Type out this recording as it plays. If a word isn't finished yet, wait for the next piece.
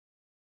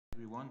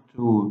we want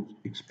to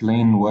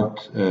explain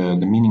what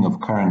the meaning of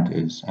current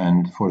is,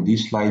 and for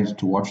these slides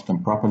to watch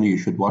them properly, you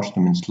should watch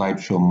them in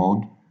slideshow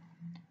mode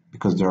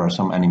because there are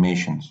some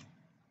animations.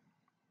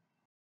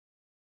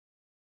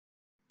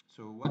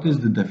 So what is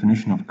the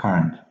definition of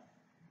current?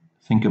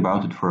 Think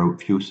about it for a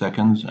few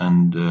seconds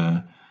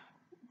and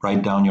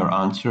write down your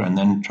answer, and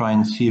then try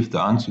and see if the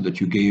answer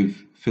that you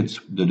gave fits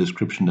the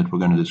description that we're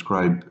going to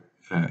describe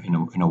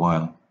in a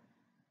while.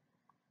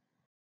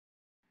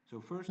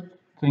 So first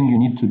thing you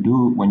need to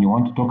do when you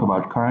want to talk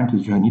about current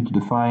is you need to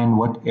define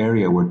what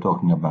area we're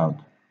talking about.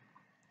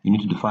 You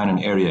need to define an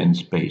area in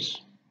space.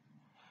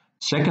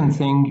 Second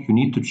thing, you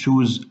need to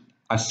choose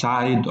a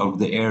side of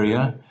the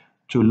area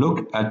to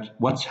look at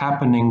what's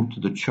happening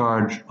to the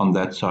charge on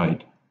that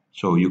side.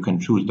 So you can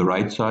choose the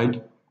right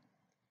side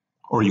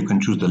or you can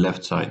choose the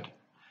left side.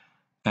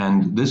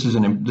 And this is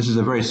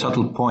a very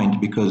subtle point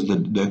because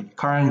the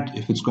current,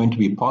 if it's going to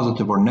be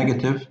positive or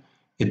negative,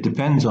 it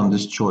depends on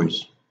this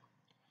choice.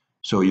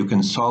 So you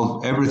can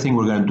solve everything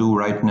we're going to do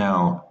right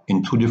now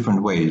in two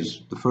different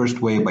ways. The first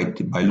way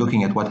by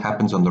looking at what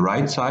happens on the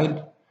right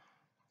side,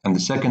 and the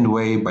second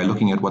way by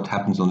looking at what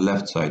happens on the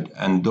left side.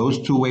 And those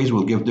two ways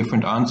will give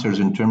different answers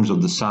in terms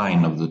of the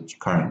sign of the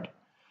current.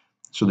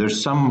 So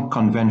there's some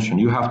convention.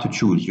 You have to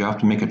choose. You have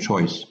to make a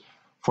choice.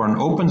 For an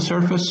open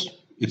surface,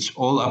 it's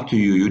all up to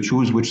you. You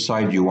choose which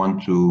side you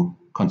want to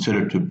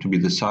consider to be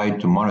the side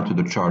to monitor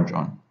the charge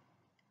on.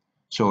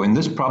 So in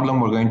this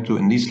problem,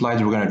 in these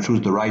slides, we're going to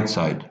choose the right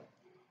side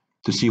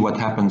to see what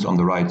happens on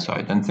the right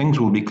side. And things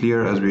will be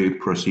clear as we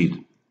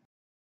proceed.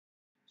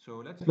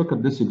 So let's look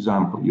at this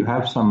example. You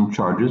have some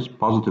charges,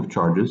 positive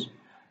charges,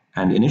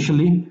 and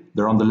initially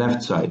they're on the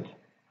left side.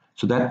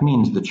 So that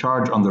means the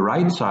charge on the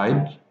right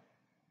side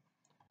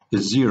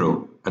is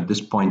 0 at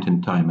this point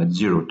in time, at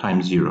 0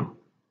 times 0.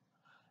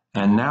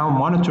 And now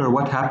monitor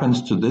what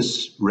happens to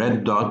this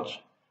red dot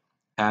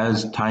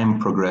as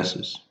time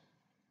progresses.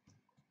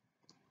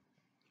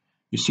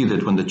 You see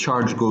that when the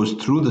charge goes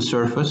through the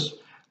surface,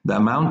 the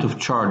amount of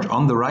charge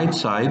on the right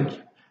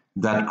side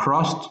that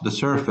crossed the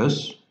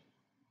surface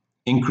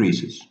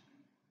increases.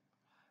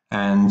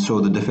 And so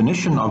the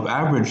definition of the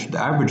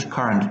average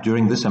current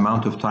during this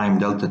amount of time,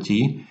 delta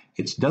t,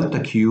 it's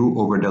delta q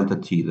over delta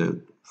t, the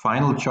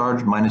final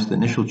charge minus the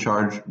initial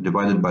charge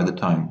divided by the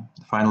time.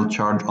 The final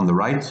charge on the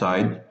right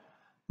side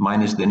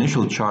minus the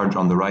initial charge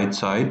on the right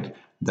side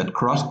that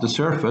crossed the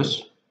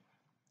surface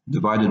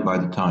divided by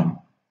the time.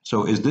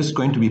 So is this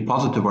going to be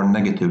positive or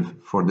negative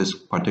for this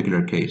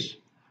particular case?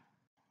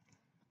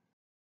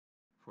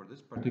 For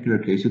this particular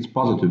case, it's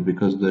positive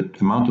because the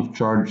amount of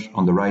charge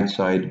on the right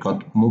side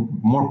got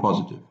more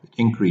positive. It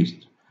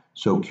increased.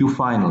 So Q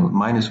final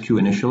minus Q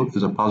initial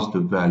is a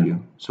positive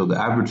value. So the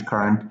average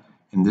current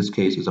in this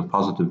case is a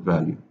positive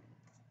value.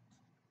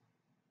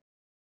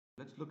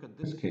 Let's look at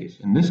this case.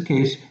 In this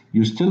case,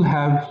 you still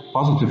have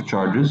positive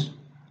charges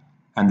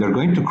and they're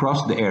going to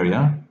cross the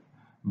area,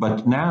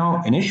 but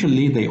now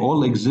initially they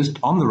all exist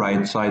on the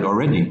right side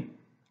already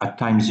at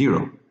time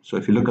 0. So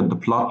if you look at the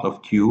plot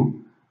of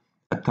Q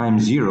at time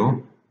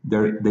 0,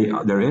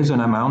 there is an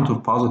amount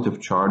of positive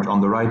charge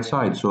on the right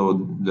side.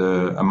 So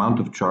the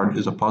amount of charge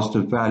is a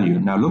positive value.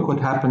 Now look what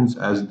happens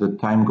as the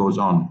time goes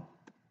on.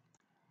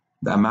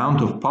 The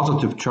amount of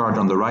positive charge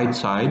on the right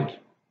side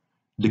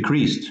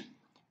decreased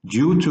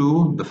due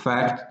to the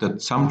fact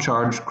that some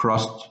charge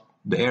crossed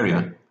the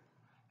area.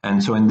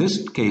 And so in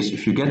this case,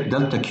 if you get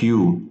delta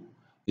Q,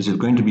 is it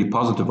going to be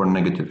positive or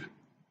negative?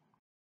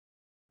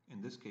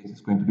 In this case,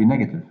 it's going to be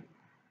negative.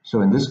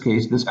 So in this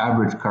case, this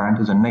average current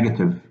is a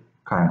negative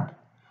current.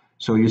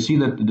 So you see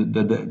that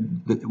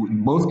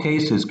both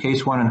cases,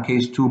 case 1 and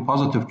case 2,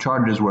 positive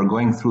charges were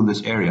going through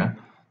this area.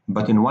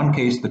 But in one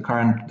case, the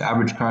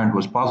average current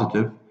was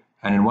positive,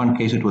 and in one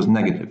case, it was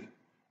negative.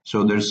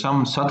 So there's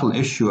some subtle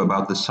issue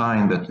about the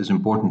sign that is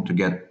important to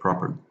get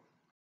properly.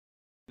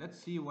 Let's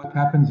see what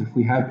happens if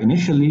we have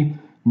initially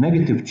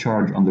negative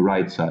charge on the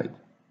right side.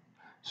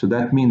 So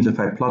that means if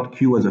I plot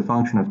Q as a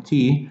function of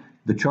t,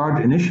 the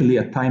charge initially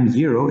at time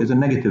 0 is a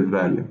negative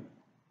value.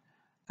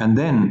 And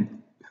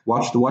then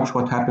watch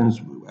what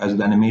happens as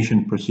the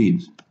animation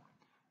proceeds.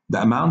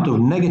 The amount of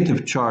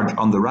negative charge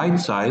on the right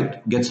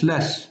side gets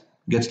less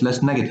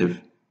negative.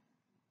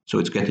 So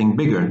it's getting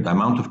bigger. The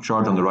amount of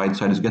charge on the right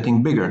side is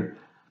getting bigger.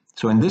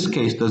 So in this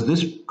case, does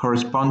this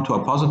correspond to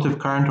a positive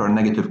current or a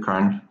negative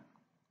current?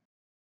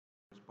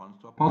 It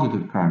corresponds to a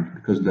positive current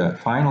because the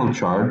final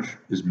charge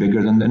is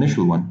bigger than the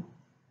initial one.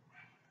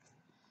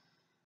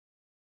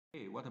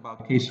 Okay, what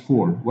about case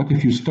 4? What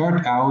if you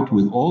start out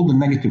with all the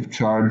negative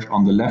charge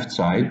on the left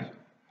side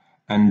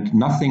and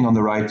nothing on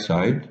the right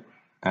side,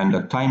 and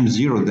at time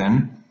 0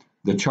 then,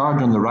 the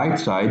charge on the right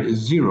side is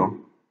 0.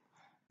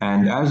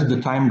 And as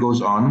the time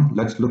goes on,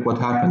 let's look what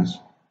happens.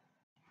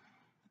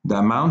 The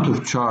amount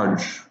of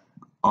charge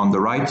on the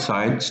right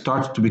side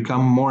starts to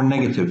become more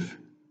negative.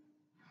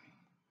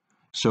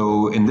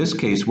 So in this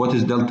case, what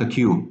is delta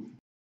Q?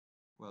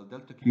 Well,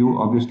 delta Q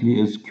obviously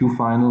is Q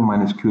final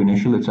minus Q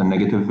initial. It's a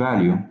negative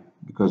value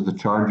because the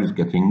charge is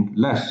getting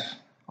less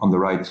on the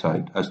right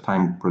side as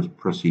time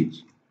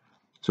proceeds.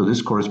 So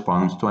this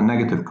corresponds to a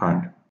negative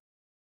current.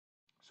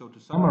 So to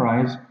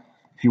summarize,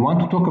 if you want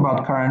to talk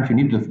about current, you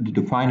need to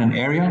define an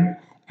area,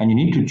 and you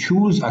need to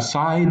choose a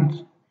side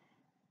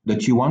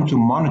that you want to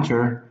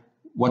monitor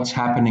what's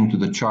happening to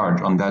the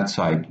charge on that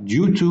side,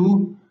 due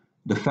to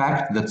the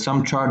fact that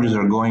some charges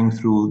are going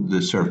through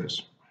the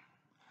surface.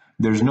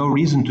 There's no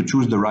reason to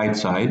choose the right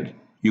side.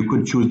 You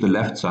could choose the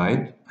left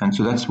side, and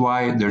so that's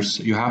why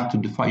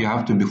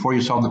before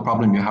you solve the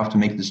problem, you have to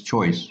make this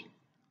choice.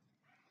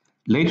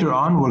 Later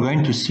on, we're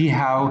going to see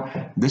how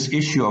this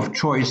issue of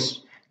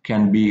choice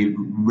can be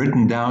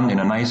written down in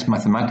a nice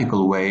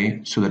mathematical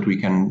way so that we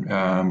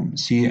can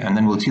see, and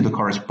then we'll see the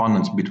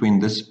correspondence between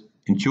this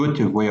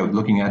intuitive way of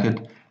looking at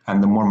it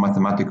and the more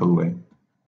mathematical way.